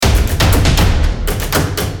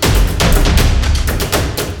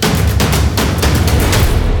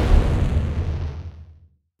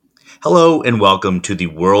Hello and welcome to the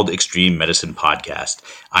World Extreme Medicine Podcast.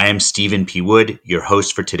 I am Stephen P. Wood, your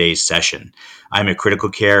host for today's session. I'm a critical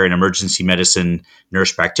care and emergency medicine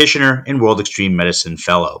nurse practitioner and World Extreme Medicine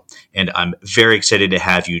fellow, and I'm very excited to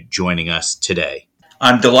have you joining us today.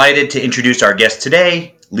 I'm delighted to introduce our guest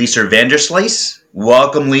today, Lisa Vanderslice.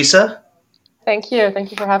 Welcome, Lisa. Thank you. Thank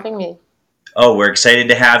you for having me. Oh, we're excited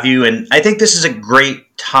to have you. And I think this is a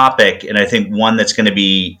great topic, and I think one that's going to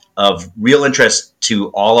be of real interest to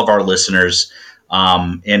all of our listeners.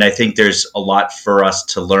 And I think there's a lot for us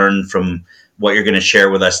to learn from what you're going to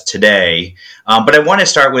share with us today. But I want to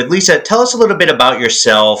start with Lisa. Tell us a little bit about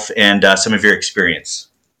yourself and some of your experience.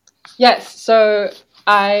 Yes. So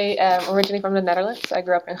I am originally from the Netherlands. I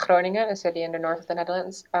grew up in Groningen, a city in the north of the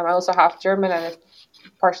Netherlands. I also have German and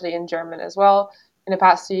partially in German as well in the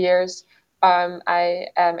past 2 years. I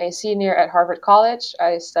am a senior at Harvard College.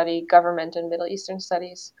 I study government and Middle Eastern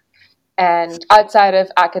studies. And outside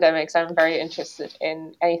of academics, I'm very interested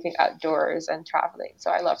in anything outdoors and traveling. So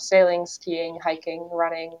I love sailing, skiing, hiking,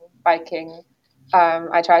 running, biking.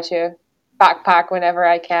 I try to backpack whenever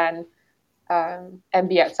I can and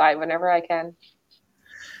be outside whenever I can.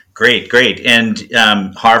 Great. And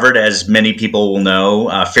Harvard, as many people will know,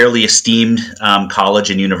 a fairly esteemed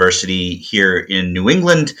college and university here in New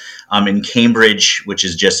England, in Cambridge, which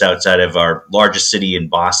is just outside of our largest city in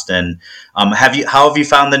Boston. How have you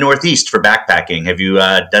found the Northeast for backpacking? Have you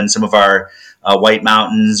done some of our White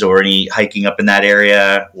Mountains or any hiking up in that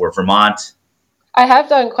area or Vermont? I have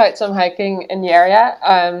done quite some hiking in the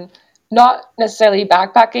area. Not necessarily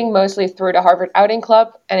backpacking, mostly through the Harvard Outing Club,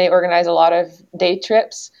 and they organize a lot of day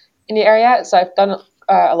trips in the area. So I've done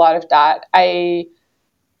a lot of that. I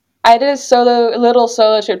did a little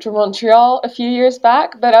solo trip to Montreal a few years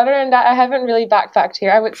back, but other than that, I haven't really backpacked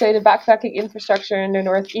here. I would say the backpacking infrastructure in the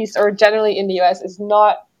Northeast or generally in the US is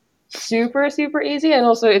not super easy, and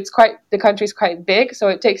also the country's quite big, so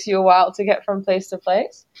it takes you a while to get from place to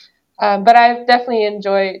place. But I've definitely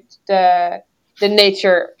enjoyed the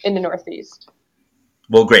nature in the Northeast.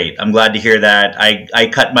 Well, great. I'm glad to hear that. I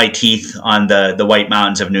cut my teeth on the White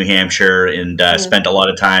Mountains of New Hampshire and spent a lot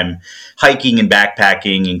of time hiking and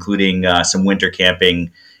backpacking, including some winter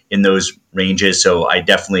camping in those ranges. So I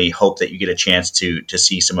definitely hope that you get a chance to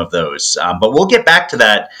see some of those. But we'll get back to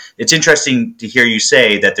that. It's interesting to hear you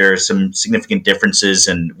say that there are some significant differences,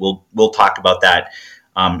 and we'll talk about that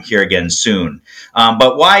here again soon.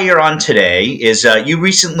 But why you're on today is you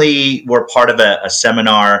recently were part of a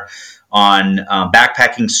seminar on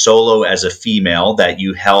backpacking solo as a female that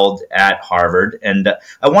you held at Harvard. And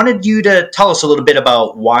I wanted you to tell us a little bit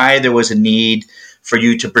about why there was a need for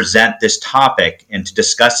you to present this topic and to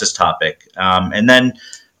discuss this topic. And then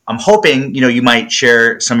I'm hoping, you might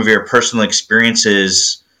share some of your personal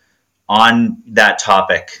experiences on that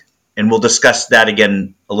topic, and we'll discuss that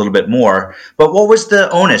again a little bit more. But what was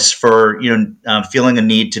the onus for feeling a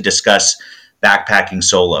need to discuss backpacking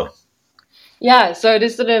solo? Yeah, so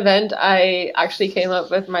this is an event I actually came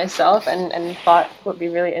up with myself and thought would be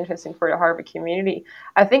really interesting for the Harvard community.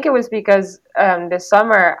 I think it was because this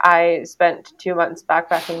summer I spent 2 months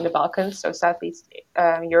backpacking the Balkans, so Southeast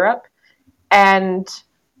Europe, and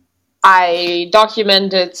I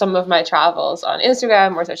documented some of my travels on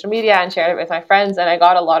Instagram or social media and shared it with my friends, and I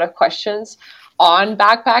got a lot of questions on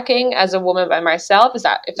backpacking as a woman by myself.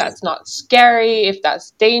 If that's not scary, if that's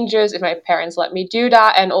dangerous, if my parents let me do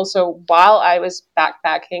that. And also while I was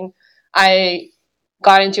backpacking, I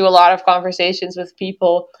got into a lot of conversations with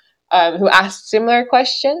people who asked similar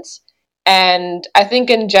questions. And I think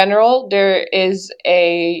in general, there is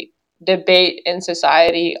a debate in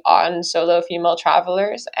society on solo female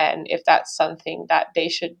travelers and if that's something that they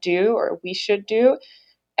should do or we should do,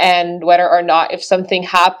 and whether or not if something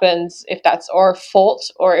happens, if that's our fault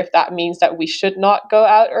or if that means that we should not go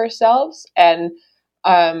out ourselves. And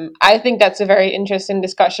I think that's a very interesting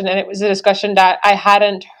discussion, and it was a discussion that I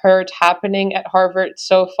hadn't heard happening at Harvard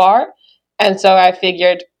so far. And so I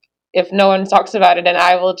figured if no one talks about it, then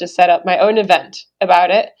I will just set up my own event about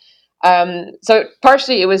it. So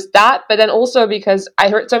partially it was that, but then also because I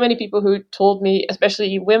heard so many people who told me,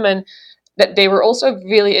 especially women, that they were also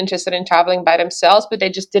really interested in traveling by themselves, but they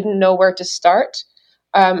just didn't know where to start.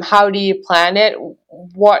 How do you plan it?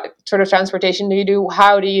 What sort of transportation do you do?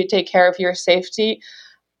 How do you take care of your safety?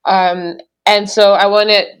 And so I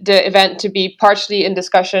wanted the event to be partially in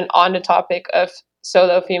discussion on the topic of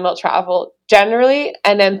solo female travel generally,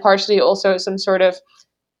 and then partially also some sort of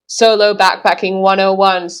solo backpacking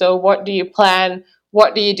 101. So what do you plan?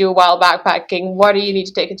 What do you do while backpacking? What do you need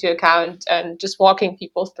to take into account? And just walking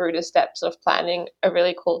people through the steps of planning a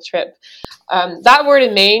really cool trip. That were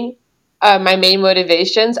my main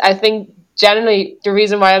motivations. I think generally the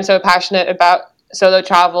reason why I'm so passionate about solo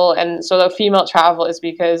travel and solo female travel is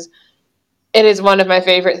because it is one of my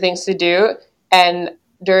favorite things to do, and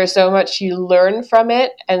there is so much you learn from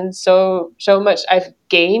it, and so much I've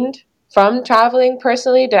gained from traveling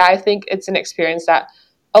personally, that I think it's an experience that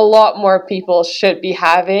a lot more people should be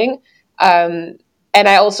having. And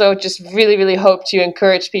I also just really, really hope to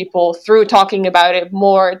encourage people through talking about it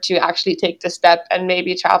more to actually take the step and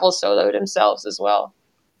maybe travel solo themselves as well.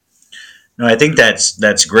 No, I think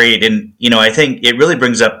that's great, and I think it really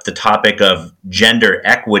brings up the topic of gender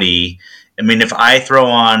equity. I mean, if I throw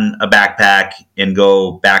on a backpack and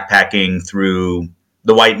go backpacking through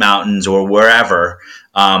the White Mountains or wherever,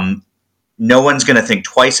 no one's going to think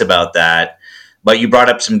twice about that. But you brought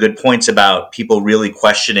up some good points about people really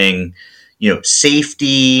questioning,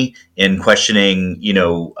 safety, and questioning,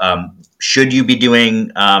 should you be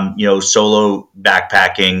doing, solo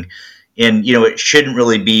backpacking, and it shouldn't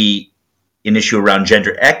really be an issue around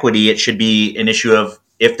gender equity. It should be an issue of,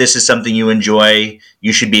 if this is something you enjoy,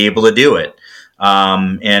 you should be able to do it.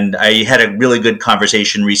 And I had a really good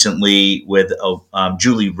conversation recently with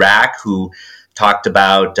Julie Rack, who talked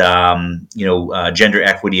about gender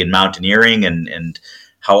equity in mountaineering, and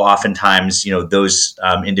how oftentimes those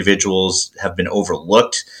individuals have been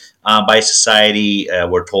overlooked by society.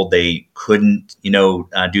 We're told they couldn't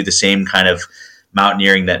do the same kind of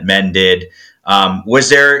mountaineering that men did. Was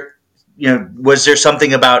there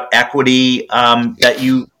something about equity that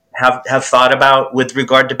you have thought about with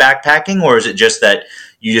regard to backpacking, or is it just that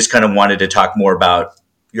you just kind of wanted to talk more about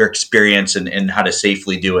your experience and how to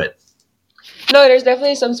safely do it? No, there's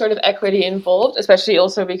definitely some sort of equity involved, especially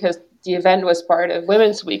also because the event was part of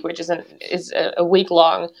Women's Week, which is a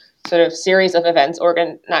week-long sort of series of events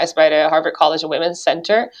organized by the Harvard College of Women's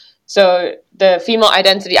Center. So the female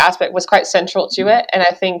identity aspect was quite central to it. And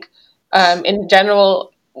I think in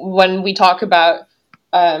general, when we talk about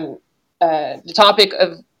the topic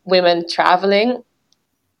of women traveling,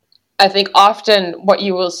 I think often what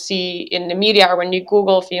you will see in the media, or when you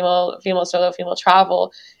Google female solo, female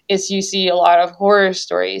travel, is you see a lot of horror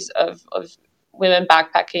stories of women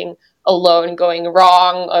backpacking alone going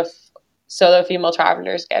wrong, of solo female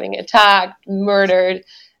travelers getting attacked, murdered.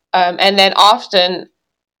 And then often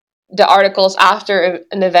the articles after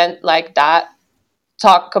an event like that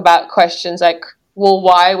talk about questions like, well,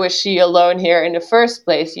 why was she alone here in the first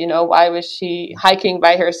place? Why was she hiking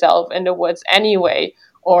by herself in the woods anyway?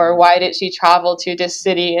 Or why did she travel to this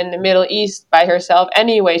city in the Middle East by herself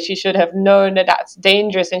anyway? She should have known that that's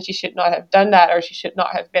dangerous, and she should not have done that, or she should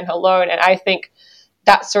not have been alone. And I think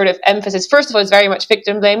that sort of emphasis, first of all, is very much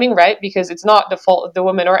victim blaming, right? Because it's not the fault of the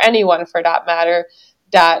woman, or anyone for that matter,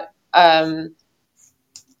 that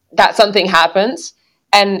that something happens.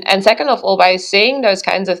 And second of all, by saying those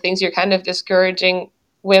kinds of things, you're kind of discouraging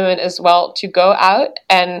women as well to go out.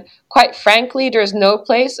 And quite frankly, there's no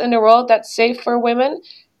place in the world that's safe for women.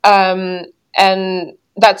 And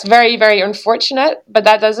that's very, very unfortunate. But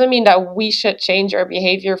that doesn't mean that we should change our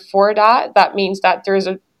behavior for that. That means that there's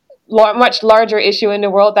a much larger issue in the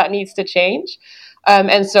world that needs to change.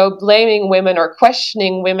 And so blaming women or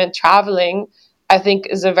questioning women traveling, I think,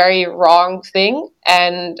 is a very wrong thing.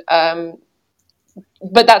 And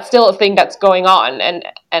but that's still a thing that's going on,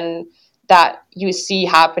 and that you see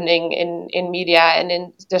happening in media and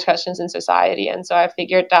in discussions in society. And so I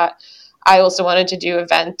figured that I also wanted to do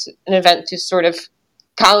an event to sort of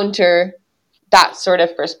counter that sort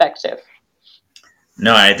of perspective.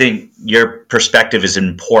 No, I think your perspective is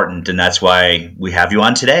important, and that's why we have you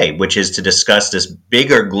on today, which is to discuss this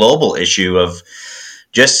bigger global issue of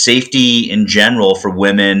just safety in general for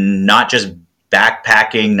women, not just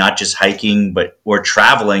backpacking, not just hiking, or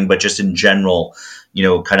traveling, but just in general,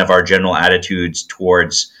 kind of our general attitudes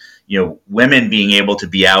towards, women being able to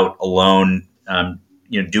be out alone,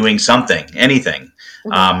 doing something, anything.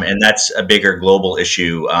 And that's a bigger global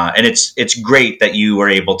issue. And it's great that you were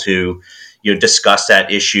able to, discuss that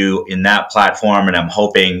issue in that platform. And I'm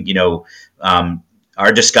hoping,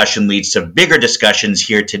 our discussion leads to bigger discussions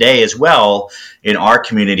here today as well in our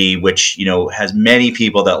community, which, has many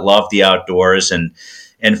people that love the outdoors, and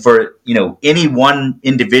for, any one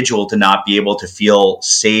individual to not be able to feel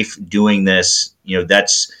safe doing this,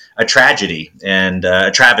 that's a tragedy and a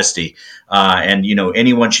travesty. And,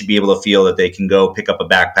 anyone should be able to feel that they can go pick up a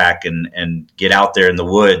backpack and get out there in the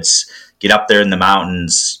woods, get up there in the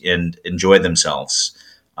mountains and enjoy themselves.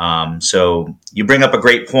 So you bring up a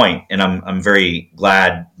great point, and I'm very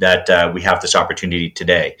glad that we have this opportunity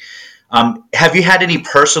today. Have you had any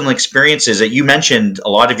personal experiences that you mentioned? A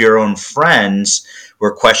lot of your own friends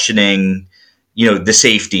were questioning, the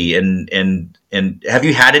safety, and have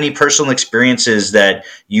you had any personal experiences that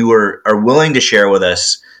you are willing to share with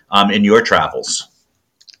us in your travels?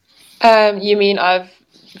 You mean of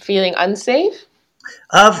feeling unsafe?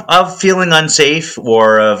 Of feeling unsafe,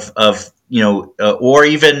 or of or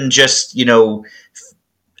even just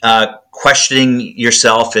questioning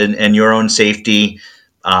yourself and your own safety.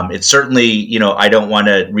 It's certainly, I don't want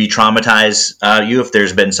to re-traumatize you if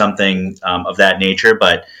there's been something of that nature,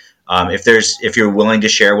 but if you're willing to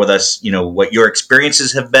share with us, what your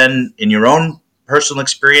experiences have been in your own personal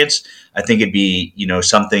experience, I think it'd be,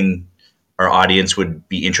 something our audience would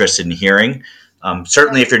be interested in hearing.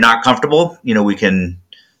 Certainly, if you're not comfortable, we can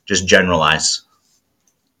just generalize.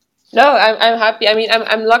 No, I'm happy. I mean,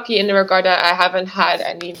 I'm lucky in the regard that I haven't had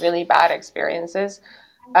any really bad experiences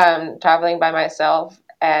traveling by myself,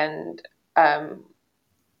 and um,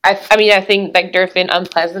 I mean, I think like there have been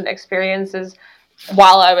unpleasant experiences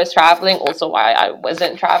while I was traveling, also while I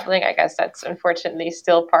wasn't traveling. I guess that's unfortunately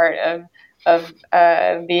still part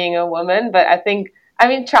of being a woman. But I think, I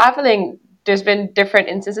mean, traveling, there's been different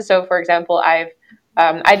instances. So, for example, I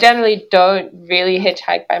generally don't really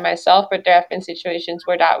hitchhike by myself, but there have been situations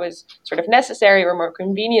where that was sort of necessary or more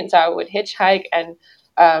convenient, so I would hitchhike. And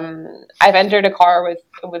I've entered a car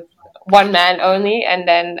with one man only, and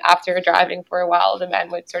then after driving for a while, the man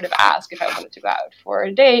would sort of ask if I wanted to go out for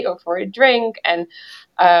a date or for a drink. And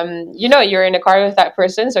you're in a car with that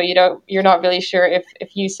person, so you're not really sure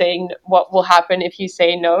if you saying what will happen if you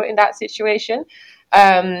say no in that situation.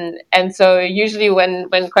 And so usually when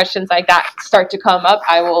questions like that start to come up,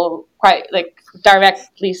 I will quite like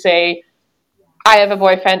directly say, I have a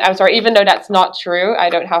boyfriend. I'm sorry, even though that's not true. I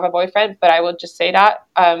don't have a boyfriend, but I will just say that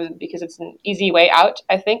because it's an easy way out,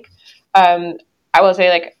 I think. Um, I will say,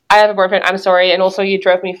 like, I have a boyfriend. I'm sorry. And also, you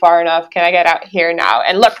drove me far enough. Can I get out here now?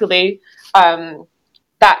 And luckily,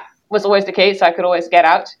 that was always the case. So I could always get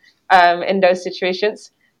out in those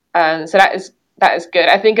situations. So that is good.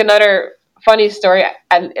 I think another funny story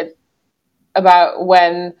about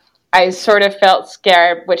when I sort of felt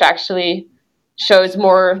scared, which actually shows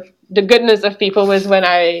more the goodness of people, was when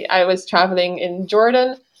I was traveling in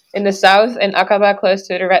Jordan in the south, in Aqaba, close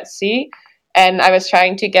to the Red Sea, and I was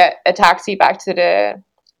trying to get a taxi back to the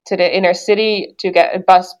inner city to get a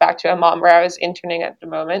bus back to Amman, where I was interning at the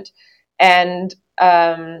moment, and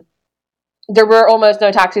there were almost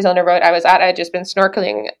no taxis on the road I was at. I had just been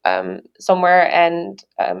snorkeling somewhere, and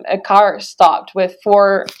a car stopped with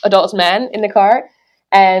four adult men in the car,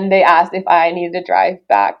 and they asked if I needed to drive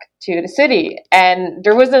back to the city. And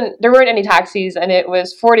there weren't any taxis, and it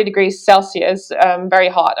was 40 degrees Celsius, very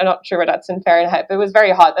hot. I'm not sure what that's in Fahrenheit, but it was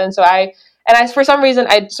very hot. And so for some reason,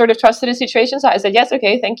 I sort of trusted the situation, so I said yes,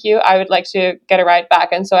 okay, thank you. I would like to get a ride back,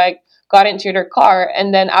 and so I got into their car,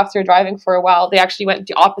 and then after driving for a while, they actually went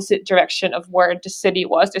the opposite direction of where the city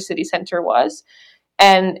center was,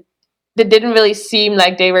 and it didn't really seem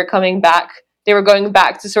like they were coming back. They were going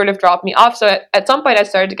back to sort of drop me off. So at some point, I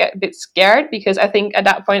started to get a bit scared, because I think at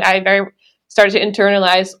that point I very started to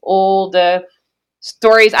internalize all the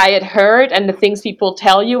stories I had heard and the things people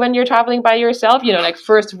tell you when you're traveling by yourself. Like,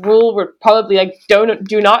 first rule would probably like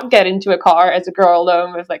do not get into a car as a girl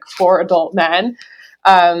alone with like four adult men.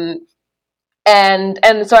 Um, and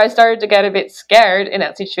so I started to get a bit scared in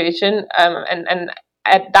that situation. And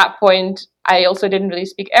at that point, I also didn't really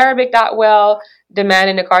speak Arabic that well. The man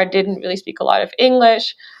in the car didn't really speak a lot of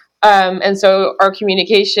English, and so our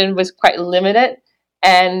communication was quite limited.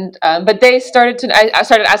 And but they started to. I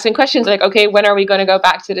started asking questions like, okay, when are we going to go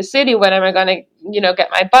back to the city? When am I going to, get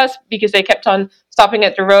my bus? Because they kept on stopping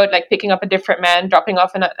at the road, like picking up a different man, dropping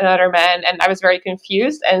off another man, and I was very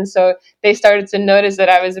confused. And so they started to notice that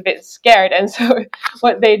I was a bit scared. And so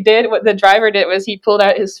what the driver did, was he pulled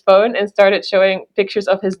out his phone and started showing pictures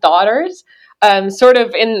of his daughters, sort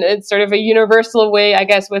of in sort of a universal way, I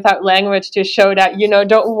guess, without language, to show that,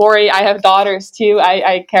 don't worry, I have daughters too.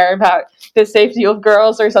 I care about the safety of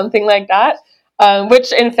girls, or something like that,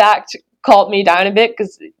 which in fact calmed me down a bit,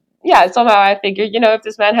 because, yeah, somehow I figured, if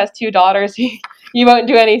this man has two daughters, he won't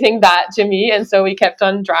do anything bad to me. And so we kept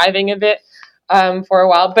on driving a bit for a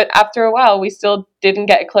while. But after a while, we still didn't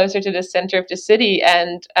get closer to the center of the city.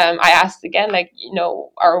 And I asked again, like,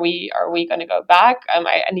 are we going to go back?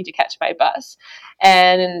 I need to catch my bus.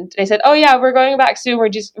 And they said, oh yeah, we're going back soon.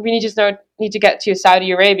 We need to get to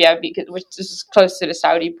Saudi Arabia, which is close to the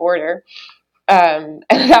Saudi border. And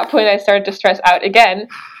at that point, I started to stress out again,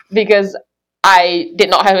 because I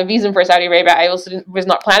did not have a visa for Saudi Arabia. I also was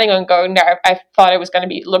not planning on going there. I thought it was going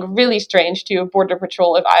to look really strange to border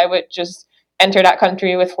patrol if I would just enter that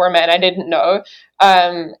country with four men I didn't know.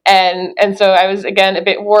 And so I was again a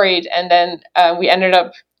bit worried. And then we ended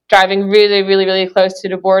up driving really, really, really close to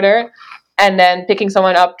the border, and then picking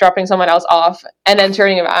someone up, dropping someone else off, and then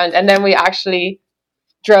turning around. And then we actually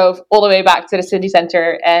drove all the way back to the city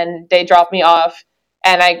center, and they dropped me off,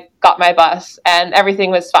 and I got my bus, and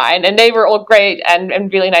everything was fine. And they were all great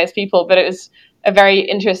and really nice people, but it was a very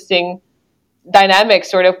interesting dynamic,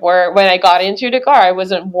 sort of, where when I got into the car, I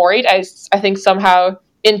wasn't worried. I think somehow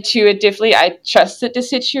intuitively I trusted the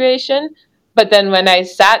situation. But then when I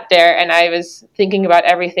sat there and I was thinking about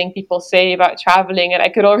everything people say about traveling, and I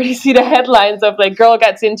could already see the headlines of like, girl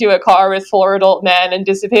gets into a car with four adult men and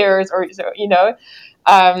disappears, or so,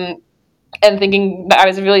 um, and thinking that I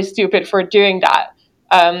was really stupid for doing that.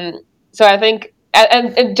 So I think,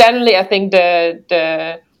 and generally, I think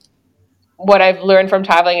the what I've learned from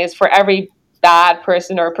traveling is, for every bad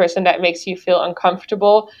person or person that makes you feel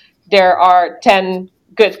uncomfortable, there are 10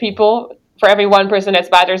 good people. For every one person that's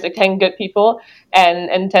bad, there's like 10 good people,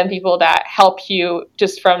 and 10 people that help you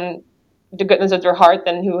just from the goodness of their heart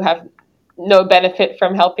and who have no benefit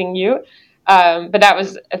from helping you. But that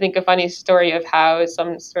was, I think, a funny story of how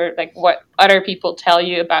some sort of like what other people tell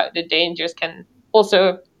you about the dangers can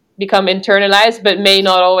also become internalized, but may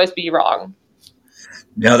not always be wrong.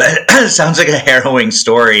 No, that sounds like a harrowing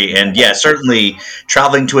story, and yeah, certainly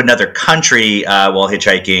traveling to another country while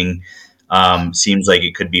hitchhiking seems like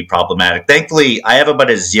it could be problematic. Thankfully, I have about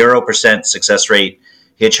a 0% success rate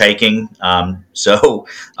hitchhiking, so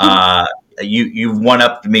you one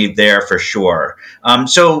upped me there for sure.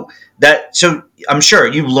 So I'm sure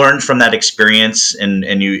you learned from that experience,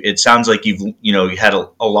 and you, it sounds like you had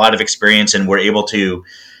a lot of experience and were able to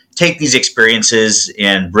take these experiences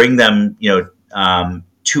and bring them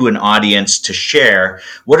to an audience to share.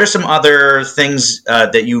 What are some other things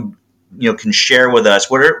that you can share with us?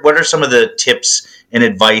 What are some of the tips and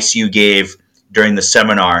advice you gave during the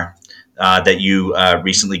seminar that you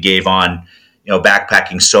recently gave on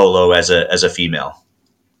backpacking solo as a female?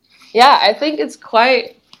 Yeah, I think it's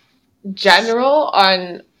quite general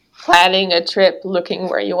on planning a trip, looking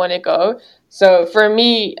where you want to go. So for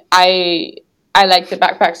me, I like to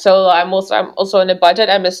backpack solo. I'm also on a budget.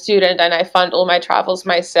 I'm a student and I fund all my travels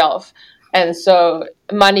myself. And so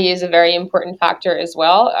money is a very important factor as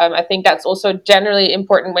well. I think that's also generally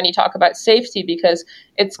important when you talk about safety, because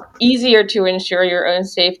it's easier to ensure your own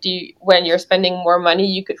safety when you're spending more money.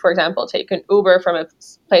 You could, for example, take an Uber from a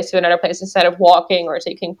place to another place instead of walking or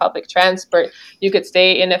taking public transport. You could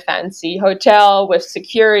stay in a fancy hotel with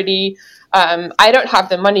security. I don't have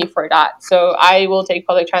the money for that, so I will take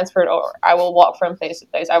public transport or I will walk from place to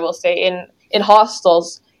place. I will stay in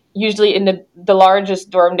hostels, usually in the largest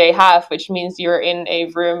dorm they have, which means you're in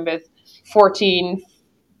a room with 14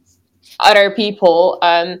 other people.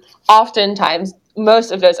 Oftentimes,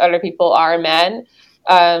 most of those other people are men,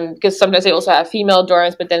 because sometimes they also have female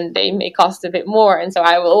dorms, but then they may cost a bit more. And so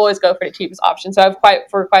I will always go for the cheapest option. So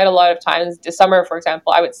for quite a lot of times this summer, for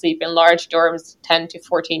example, I would sleep in large dorms, 10 to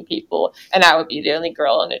 14 people, and I would be the only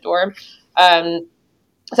girl in the dorm.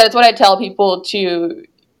 So that's what I tell people to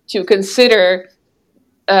consider.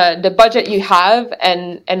 The budget you have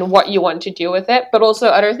and what you want to do with it, but also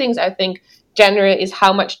other things. I think generally is,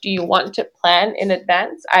 how much do you want to plan in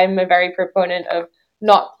advance? I'm a very proponent of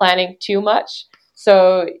not planning too much.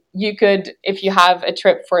 So you could, if you have a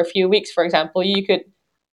trip for a few weeks, for example, you could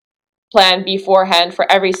plan beforehand for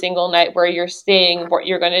every single night where you're staying, what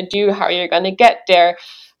you're going to do, how you're going to get there.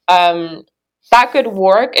 Um, that could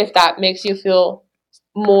work if that makes you feel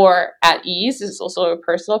more at ease. It's also a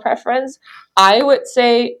personal preference. I would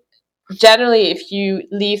say generally, if you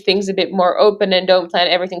leave things a bit more open and don't plan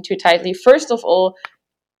everything too tightly, first of all,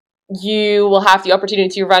 you will have the opportunity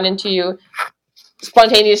to run into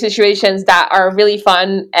spontaneous situations that are really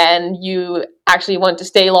fun and you actually want to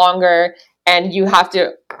stay longer, and you have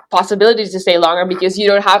the possibility to stay longer because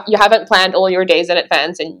you haven't planned all your days in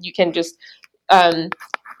advance, and you can just um,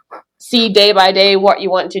 see day by day what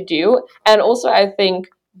you want to do. And also, I think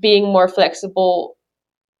being more flexible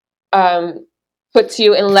um, puts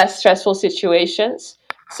you in less stressful situations.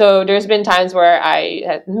 So there's been times where I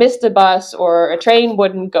had missed a bus or a train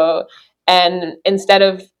wouldn't go, and instead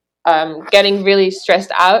of getting really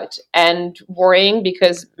stressed out and worrying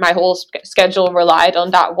because my whole schedule relied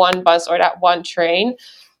on that one bus or that one train,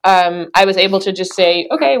 I was able to just say,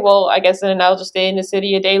 okay, well, I guess then I'll just stay in the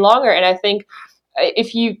city a day longer. And I think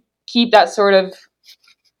if you keep that sort of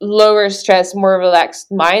lower stress, more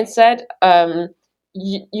relaxed mindset,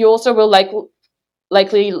 you also will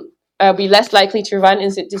likely be less likely to run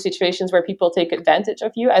into situations where people take advantage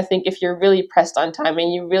of you. I think if you're really pressed on time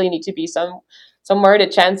and you really need to be somewhere, the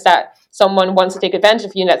chance that someone wants to take advantage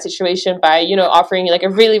of you in that situation by offering you like a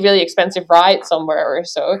really really expensive ride somewhere or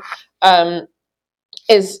so, um,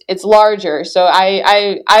 it's larger. So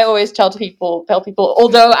I always tell people,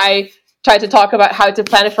 although I try to talk about how to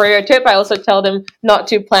plan for your trip, I also tell them not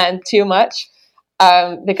to plan too much,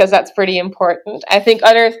 because that's pretty important. I think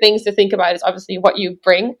other things to think about is obviously what you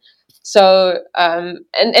bring. So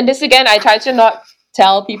and this again, I try to not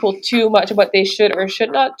tell people too much what they should or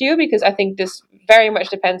should not do, because I think this very much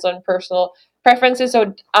depends on personal preferences.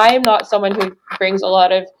 So I'm not someone who brings a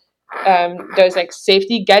lot of those like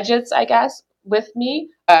safety gadgets, I guess, with me.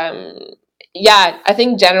 Yeah, I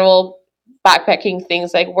think general backpacking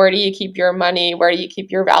things like where do you keep your money, where do you keep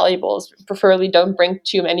your valuables? Preferably, don't bring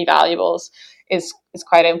too many valuables. Is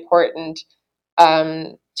quite important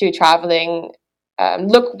to traveling.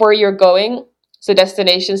 Look where you're going. So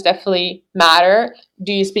destinations definitely matter.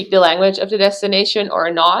 Do you speak the language of the destination or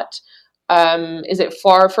not? Is it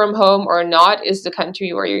far from home or not? Is the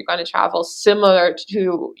country where you're going to travel similar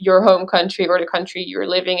to your home country or the country you're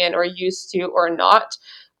living in or used to or not?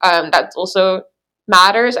 That also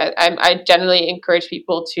matters. I generally encourage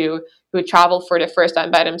people to who travel for the first time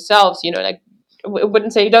by themselves. You know, like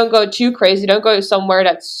wouldn't say don't go too crazy. Don't go somewhere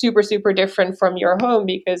that's super super different from your home,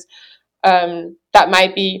 because that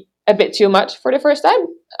might be a bit too much for the first time.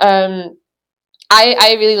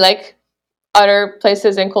 I really like other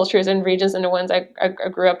places and cultures and regions than the ones I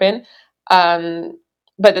grew up in.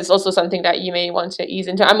 But it's also something that you may want to ease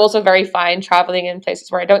into. I'm also very fine traveling in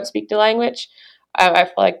places where I don't speak the language. I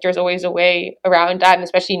feel like there's always a way around that, and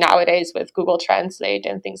especially nowadays with Google Translate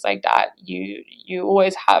and things like that, you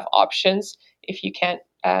always have options if you can't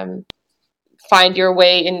find your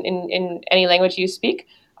way in any language you speak.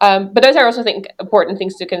 But those are also, I think, important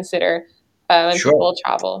things to consider when Sure. people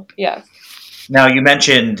travel. Yeah. Now, you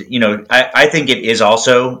mentioned, I think it is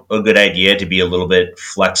also a good idea to be a little bit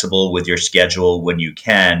flexible with your schedule when you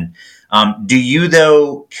can. Do you,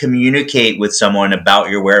 though, communicate with someone about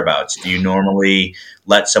your whereabouts? Do you normally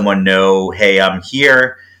let someone know, hey, I'm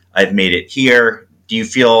here, I've made it here? Do you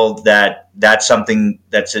feel that that's something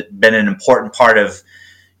that's been an important part of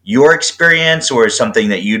your experience, or is something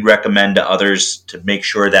that you'd recommend to others to make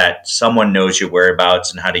sure that someone knows your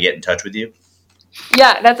whereabouts and how to get in touch with you?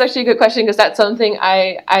 Yeah, that's actually a good question, because that's something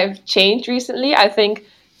I've changed recently. I think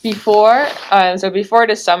before, so before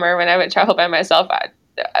this summer when I would travel by myself,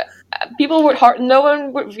 people would no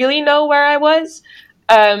one would really know where I was.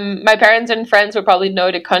 My parents and friends would probably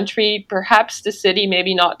know the country, perhaps the city,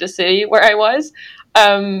 maybe not the city where I was,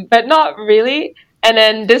 but not really. And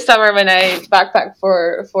then this summer, when I backpacked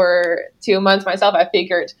for 2 months myself, I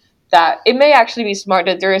figured that it may actually be smart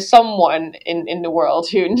that there is someone in the world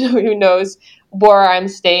who knows where I'm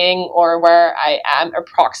staying or where I am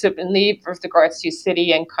approximately with regards to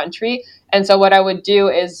city and country. And so what I would do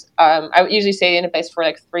is I would usually stay in a place for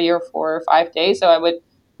like 3 or 4 or 5 days. So I would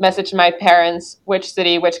message my parents which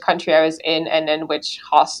city, which country I was in, and then which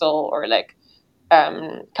hostel or like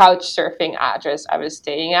couch surfing address I was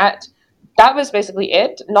staying at. That was basically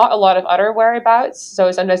it. Not a lot of other whereabouts. So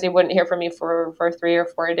sometimes they wouldn't hear from me for 3 or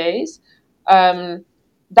 4 days.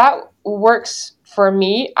 That works for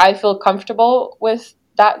me. I feel comfortable with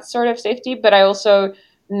that sort of safety, but I also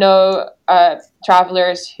know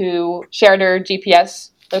travelers who share their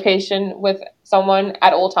GPS location with someone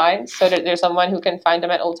at all times, so that there's someone who can find them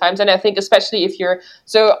at all times. And I think especially if you're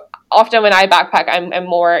so often when I backpack, I'm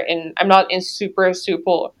not in super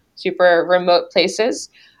remote places.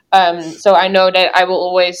 So I know that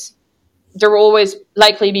there will always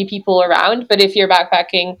likely be people around. But if you're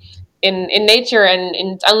backpacking in nature, and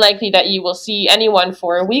it's unlikely that you will see anyone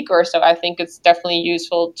for a week or so, I think it's definitely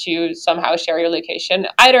useful to somehow share your location,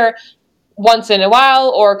 either once in a while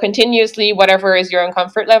or continuously, whatever is your own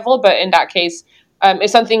comfort level. But in that case, if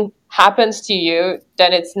something happens to you,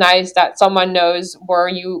 then it's nice that someone knows where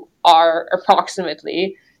you are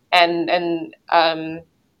approximately. And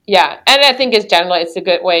yeah, and I think it's a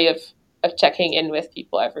good way of checking in with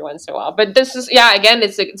people every once in a while. But this is, yeah, again,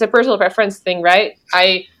 it's a personal preference thing, right?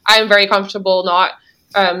 I'm very comfortable not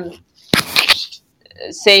um,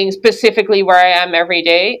 saying specifically where I am every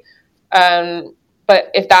day. But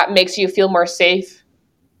if that makes you feel more safe,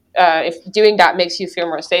 if doing that makes you feel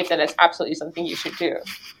more safe, then it's absolutely something you should do.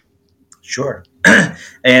 Sure.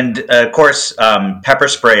 And of course, pepper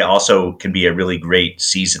spray also can be a really great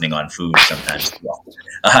seasoning on food sometimes as well.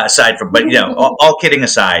 Aside from, but all kidding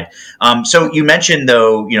aside. So you mentioned,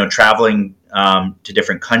 though, traveling to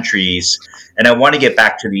different countries, and I want to get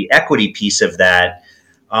back to the equity piece of that.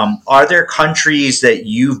 Are there countries that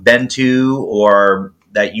you've been to or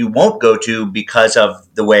that you won't go to because of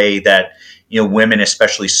the way that women,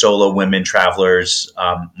 especially solo women travelers,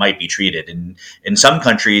 might be treated. And in some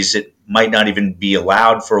countries, it might not even be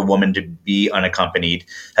allowed for a woman to be unaccompanied.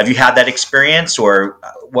 Have you had that experience, or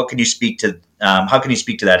what can you speak to? How can you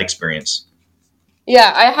speak to that experience?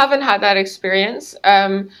 Yeah, I haven't had that experience.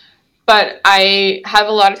 But I have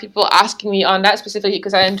a lot of people asking me on that specifically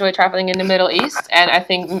because I enjoy traveling in the Middle East, and I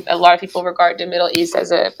think a lot of people regard the Middle East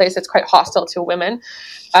as a place that's quite hostile to women.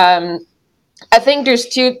 Um, I think there's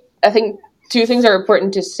two. I think two things are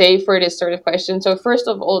important to say for this sort of question. So first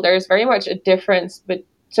of all, there's very much a difference. But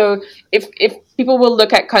so if people will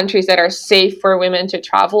look at countries that are safe for women to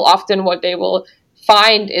travel, often what they will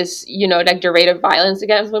find is like the rate of violence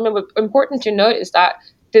against women. But important to note is that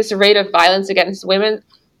this rate of violence against women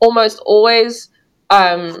almost always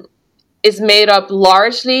is made up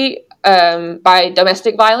largely by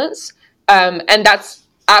domestic violence, and that's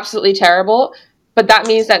absolutely terrible. But that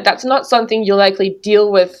means that that's not something you'll likely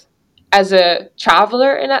deal with as a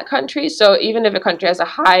traveler in that country. So even if a country has a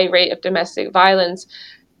high rate of domestic violence,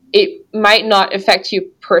 it might not affect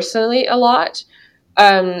you personally a lot.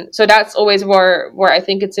 So that's always where I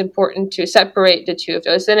think it's important to separate the two of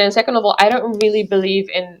those. And then second of all, I don't really believe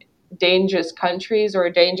in dangerous countries or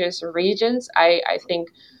dangerous regions. I think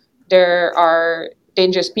there are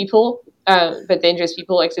dangerous people, but dangerous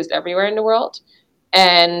people exist everywhere in the world.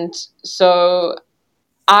 And so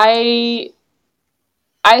I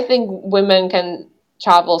I think women can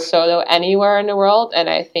travel solo anywhere in the world, and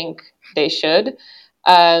I think they should.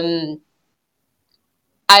 Um,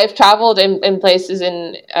 I've traveled in places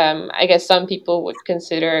in, I guess some people would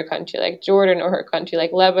consider a country like Jordan or a country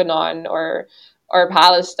like Lebanon or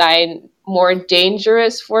Palestine more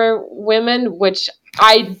dangerous for women, which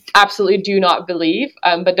I absolutely do not believe.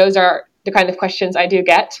 But those are the kind of questions I do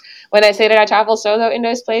get when I say that I travel solo in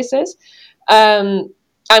those places. Um,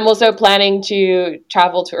 I'm also planning to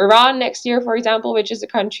travel to Iran next year, for example, which is a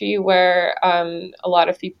country where a lot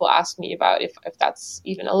of people ask me about if that's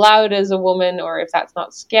even allowed as a woman or if that's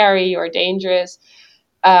not scary or dangerous.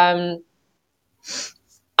 Um,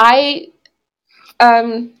 I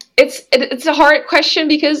it's a hard question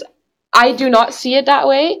because I do not see it that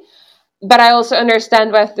way, but I also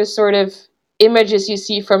understand with the sort of images you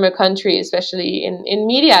see from a country, especially in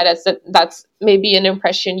media, that's maybe an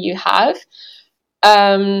impression you have.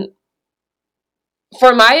 Um,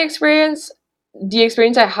 for my experience, the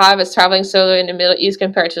experience I have as traveling solo in the Middle East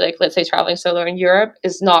compared to, like, let's say traveling solo in Europe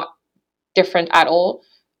is not different at all.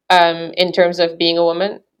 In terms of being a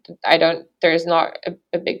woman, there's not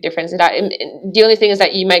a big difference in that. The only thing is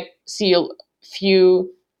that you might see fewer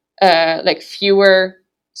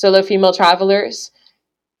solo female travelers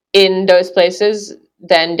in those places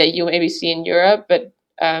than that you maybe see in Europe. But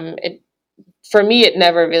it for me, it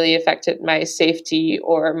never really affected my safety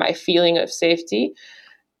or my feeling of safety.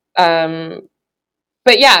 Um,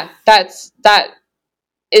 but yeah, that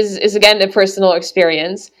is again a personal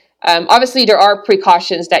experience. Obviously, there are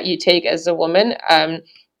precautions that you take as a woman.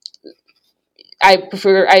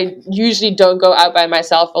 I usually don't go out by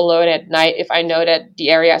myself alone at night if I know that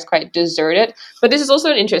the area is quite deserted. But this is also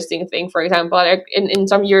an interesting thing. For example, like in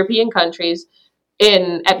some European countries,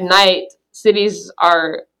 in at night, cities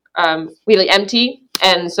are really empty,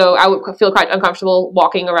 and so I would feel quite uncomfortable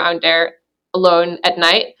walking around there alone at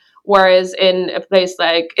night. Whereas in a place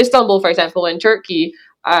like Istanbul, for example, in Turkey,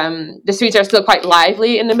 the streets are still quite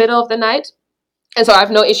lively in the middle of the night, and so I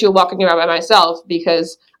have no issue walking around by myself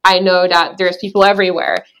because I know that there's people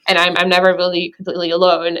everywhere, and I'm never really completely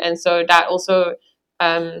alone, and so that also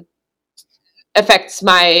um, affects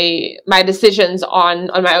my decisions on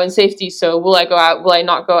my own safety. So will I go out? Will I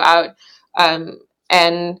not go out?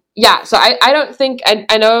 And yeah, so I don't think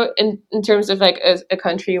I know in terms of like a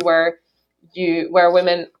country where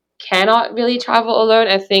women cannot really travel alone.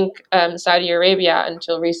 I think Saudi Arabia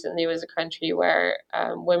until recently was a country where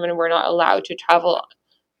women were not allowed to travel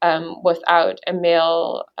without a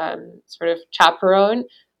male sort of chaperone.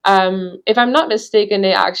 If I'm not mistaken,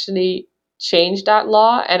 they actually changed that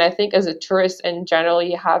law, and I think as a tourist in general,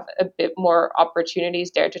 you have a bit more opportunities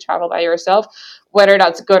there to travel by yourself. Whether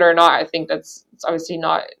that's good or not, I think that's it's obviously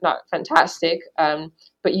not fantastic,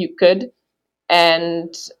 but you could.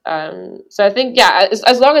 And so I think, yeah,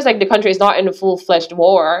 as long as like the country is not in a full-fledged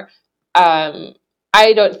war, um,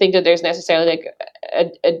 I don't think that there's necessarily like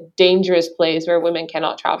a dangerous place where women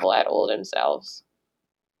cannot travel at all themselves.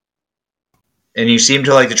 And you seem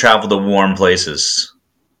to like to travel to warm places.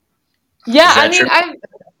 Yeah, Is I that true? mean,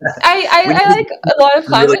 I like a lot of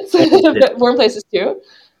Really, climates, but warm places too.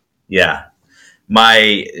 yeah.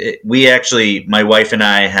 My wife and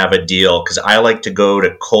I have a deal because I like to go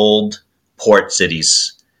to cold port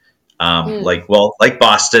cities, Mm. like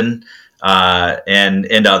Boston.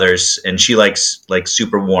 and others, and she likes like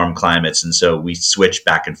super warm climates, and so we switch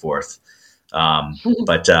back and forth.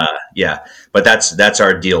 But yeah, but that's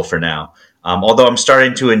our deal for now. Although I'm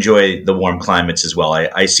starting to enjoy the warm climates as well.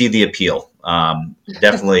 I see the appeal.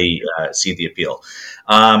 Definitely see the appeal.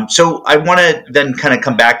 So I want to then kind of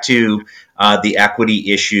come back to the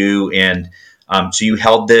equity issue, and so you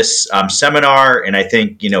held this seminar, and I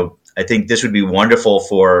think I think this would be wonderful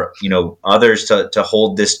for others to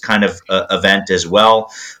hold this kind of event as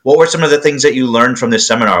well. What were some of the things that you learned from this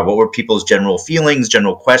seminar? What were people's general feelings,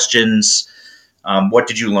 general questions? What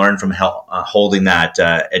did you learn from holding that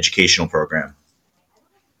educational program?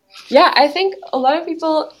 Yeah, I think a lot of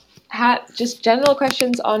people had just general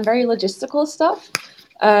questions on very logistical stuff.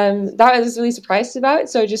 That I was really surprised about.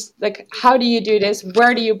 So just like, how do you do this?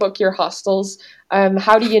 Where do you book your hostels?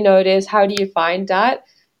 How do you know this? How do you find that?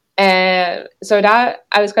 And so that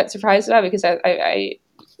I was quite surprised about, because I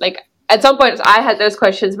like at some point I had those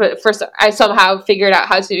questions, but first I somehow figured out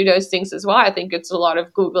how to do those things as well. I think it's a lot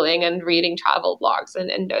of Googling and reading travel blogs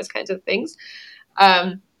and those kinds of things.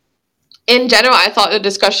 Um, in general, I thought the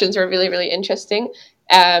discussions were really, really interesting.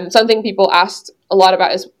 Something people asked a lot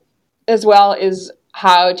about as well is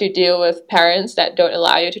how to deal with parents that don't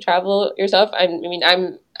allow you to travel yourself.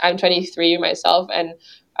 I'm 23 myself, and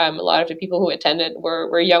a lot of the people who attended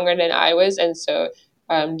were younger than I was, and so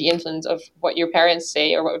the influence of what your parents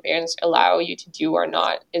say or what parents allow you to do or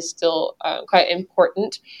not is still quite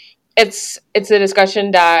important. It's a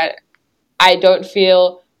discussion that I don't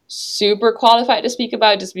feel super qualified to speak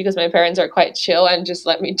about, just because my parents are quite chill and just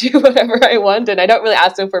let me do whatever I want, and I don't really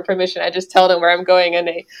ask them for permission. I just tell them where I'm going, and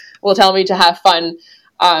they will tell me to have fun,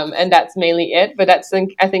 and that's mainly it. But that's,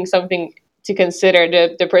 I think, something to consider.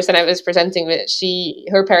 The person I was presenting with,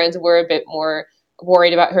 her parents were a bit more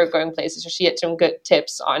worried about her going places, so she had some good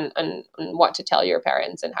tips on what to tell your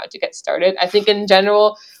parents and how to get started. I think in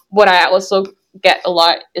general, what I also get a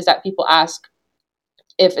lot is that people ask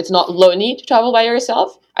if it's not lonely to travel by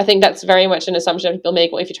yourself. I think that's very much an assumption people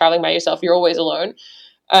make. Well, if you're traveling by yourself, you're always alone.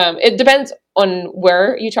 It depends on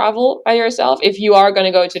where you travel by yourself. If you are going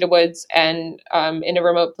to go to the woods and in a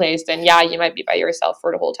remote place, then yeah, you might be by yourself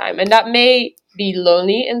for the whole time. And that may be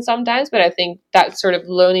lonely in sometimes, but I think that sort of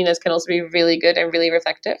loneliness can also be really good and really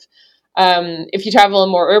reflective. If you travel in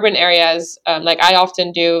more urban areas, like I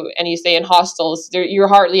often do, and you stay in hostels, you're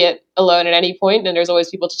hardly alone at any point, and there's always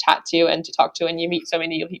people to chat to and to talk to, and you meet so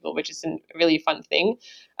many new people, which is a really fun thing.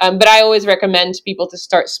 But I always recommend people to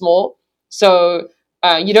start small. So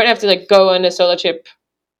you don't have to like go on a solo trip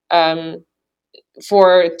um,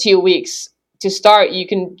 for 2 weeks. To start, you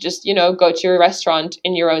can just go to a restaurant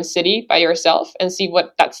in your own city by yourself and see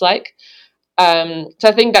what that's like. So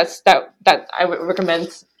I think that I would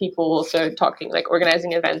recommend people also talking, like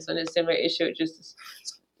organizing events on a similar issue, just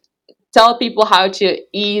tell people how to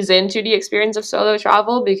ease into the experience of solo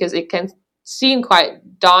travel, because it can seem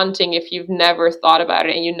quite daunting if you've never thought about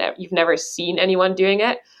it and you've never seen anyone doing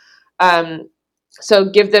it. Um, so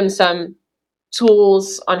give them some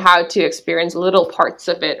tools on how to experience little parts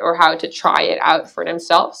of it or how to try it out for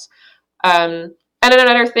themselves. And then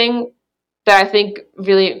another thing that I think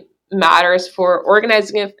really matters for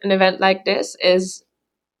organizing an event like this is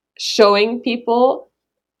showing people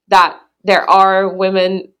that there are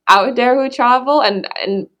women out there who travel, and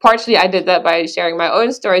partially I did that by sharing my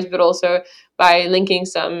own stories, but also by linking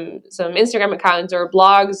some Instagram accounts or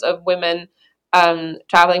blogs of women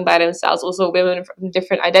traveling by themselves, also women from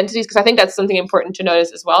different identities, because I think that's something important to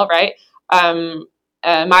notice as well, right?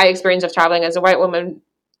 My experience of traveling as a white woman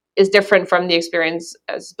is different from the experience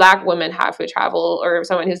as Black women have who travel, or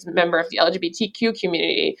someone who's a member of the LGBTQ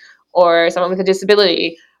community, or someone with a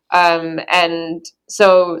disability. And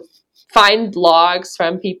so find blogs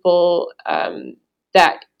from people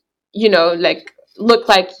that, like look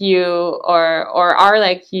like you or are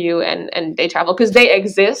like you, and they travel, because they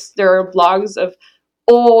exist. There are blogs of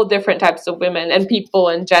all different types of women and people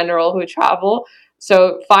in general who travel.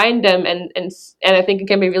 So find them, and I think it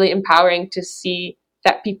can be really empowering to see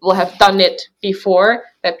that people have done it before,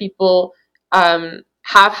 that people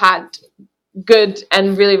have had good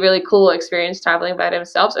and really, really cool experience traveling by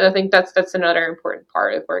themselves. And I think that's another important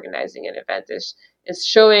part of organizing an event is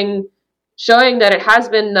showing that it has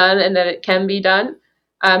been done and that it can be done.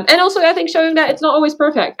 And also, I think showing that it's not always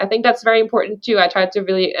perfect. I think that's very important too. I tried to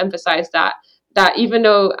really emphasize that even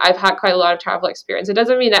though I've had quite a lot of travel experience, it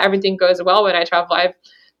doesn't mean that everything goes well when I travel.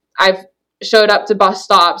 I've showed up to bus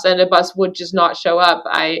stops and a bus would just not show up.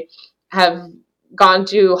 I have gone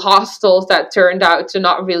to hostels that turned out to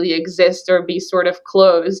not really exist or be sort of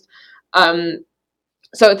closed.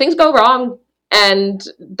 So things go wrong, and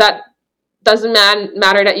doesn't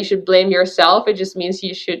matter that you should blame yourself. It just means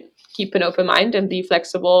you should keep an open mind and be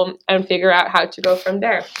flexible and figure out how to go from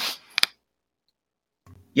there.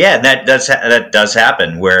 Yeah, that does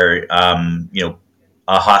happen where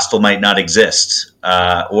a hostel might not exist,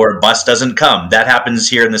 or a bus doesn't come. That happens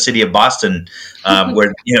here in the city of Boston,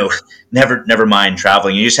 where never mind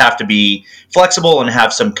traveling. You just have to be flexible and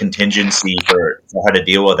have some contingency for how to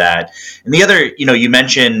deal with that. And the other, you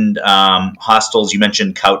mentioned hostels. You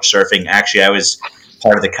mentioned couch surfing. Actually, I was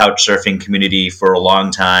part of the couch surfing community for a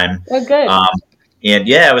long time. Oh, good. And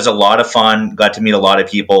yeah, it was a lot of fun. Got to meet a lot of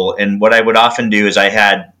people. And what I would often do is I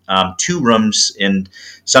had 2 rooms, and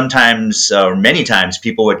sometimes or many times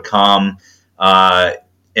people would come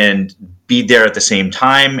and be there at the same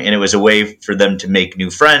time. And it was a way for them to make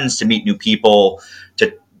new friends, to meet new people,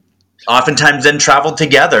 to oftentimes then travel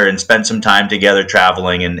together and spend some time together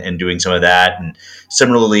traveling and doing some of that. And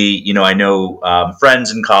similarly, I know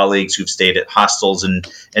friends and colleagues who've stayed at hostels and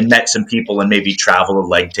met some people and maybe traveled a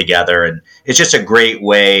leg together. And it's just a great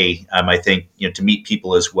way, I think, to meet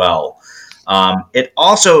people as well. It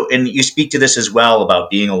also, and you speak to this as well about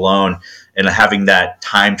being alone and having that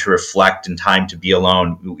time to reflect and time to be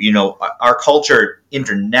alone. Our culture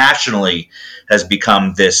internationally has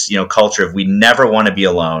become this, culture of we never want to be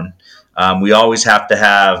alone. We always have to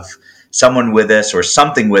have someone with us or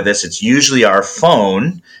something with us. It's usually our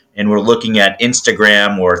phone, and we're looking at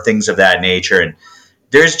Instagram or things of that nature. And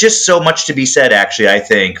there's just so much to be said, actually, I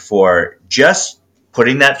think, for just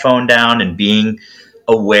putting that phone down and being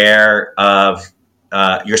aware of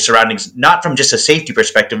your surroundings, not from just a safety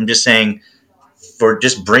perspective. I'm just saying for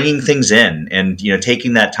just bringing things in and,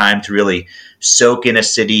 taking that time to really soak in a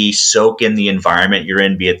city, soak in the environment you're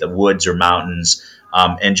in, be it the woods or mountains,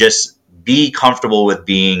 and just be comfortable with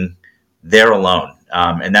being there alone.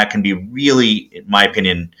 And that can be really, in my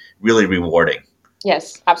opinion, really rewarding.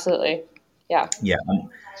 Yes, absolutely. Yeah. Yeah.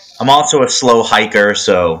 I'm also a slow hiker,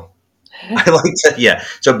 so I like to, yeah.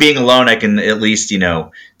 So being alone, I can at least,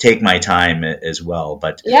 take my time as well.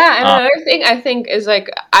 But yeah. And another thing I think is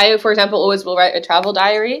I, for example, always will write a travel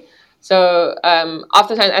diary. So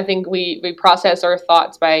oftentimes I think we process our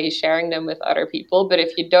thoughts by sharing them with other people. But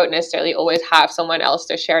if you don't necessarily always have someone else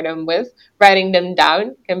to share them with, writing them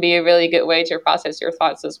down can be a really good way to process your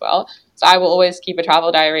thoughts as well. So I will always keep a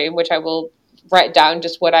travel diary in which I will write down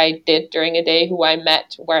just what I did during a day, who I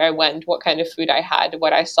met, where I went, what kind of food I had,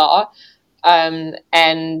 what I saw.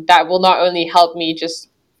 And that will not only help me just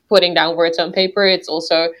putting down words on paper, it's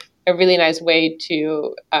also a really nice way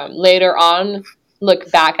to later on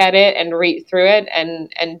look back at it and read through it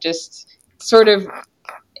and just sort of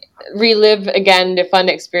relive again the fun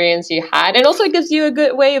experience you had. And also it gives you a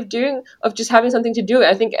good way of just having something to do.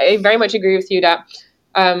 I think I very much agree with you that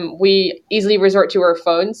we easily resort to our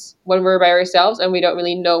phones when we're by ourselves and we don't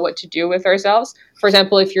really know what to do with ourselves. For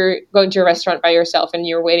example, if you're going to a restaurant by yourself and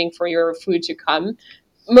you're waiting for your food to come,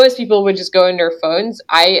 most people would just go on their phones.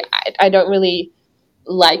 I don't really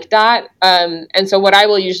like that. And so what I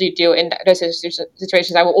will usually do in those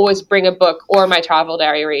situations, I will always bring a book or my travel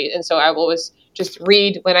diary. And so I will always just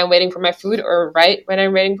read when I'm waiting for my food or write when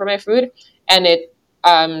I'm waiting for my food. And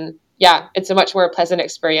it's a much more pleasant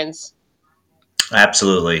experience.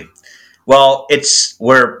 Absolutely. Well,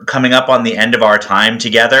 we're coming up on the end of our time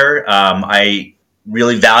together. I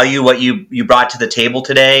really value what you brought to the table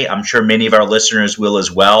today. I'm sure many of our listeners will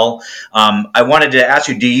as well. I wanted to ask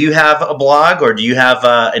you, do you have a blog or do you have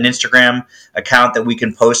an Instagram account that we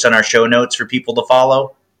can post on our show notes for people to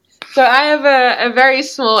follow? So I have a very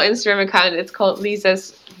small Instagram account. It's called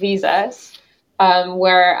Lisa's Visas,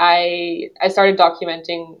 where I started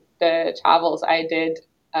documenting the travels I did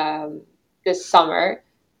this summer.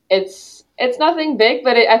 It's nothing big,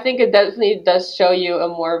 but I think it definitely does show you a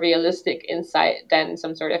more realistic insight than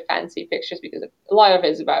some sort of fancy pictures, because a lot of it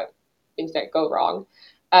is about things that go wrong,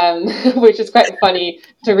 which is quite funny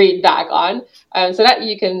to read back on. So that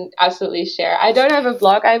you can absolutely share. I don't have a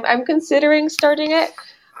blog. I'm considering starting it.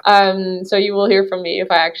 So you will hear from me if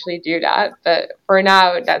I actually do that. But for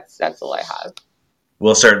now, that's all I have.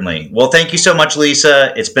 Well, certainly. Well, thank you so much,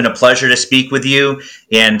 Lisa. It's been a pleasure to speak with you.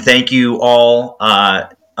 And thank you all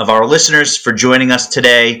of our listeners for joining us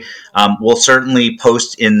today. We'll certainly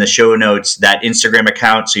post in the show notes that Instagram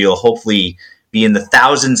account, so you'll hopefully be in the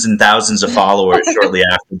thousands and thousands of followers shortly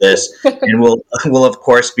after this. And we'll of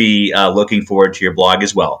course be looking forward to your blog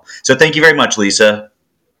as well. So thank you very much, Lisa.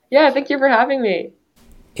 Yeah, thank you for having me.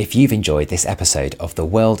 If you've enjoyed this episode of the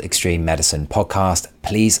World Extreme Medicine podcast,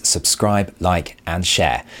 please subscribe, like, and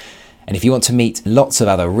share. And if you want to meet lots of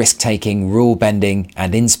other risk-taking, rule-bending,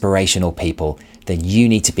 and inspirational people, then you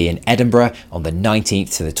need to be in Edinburgh on the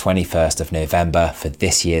 19th to the 21st of November for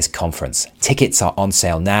this year's conference. Tickets are on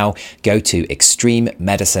sale now. Go to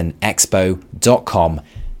extrememedicineexpo.com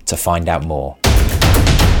to find out more.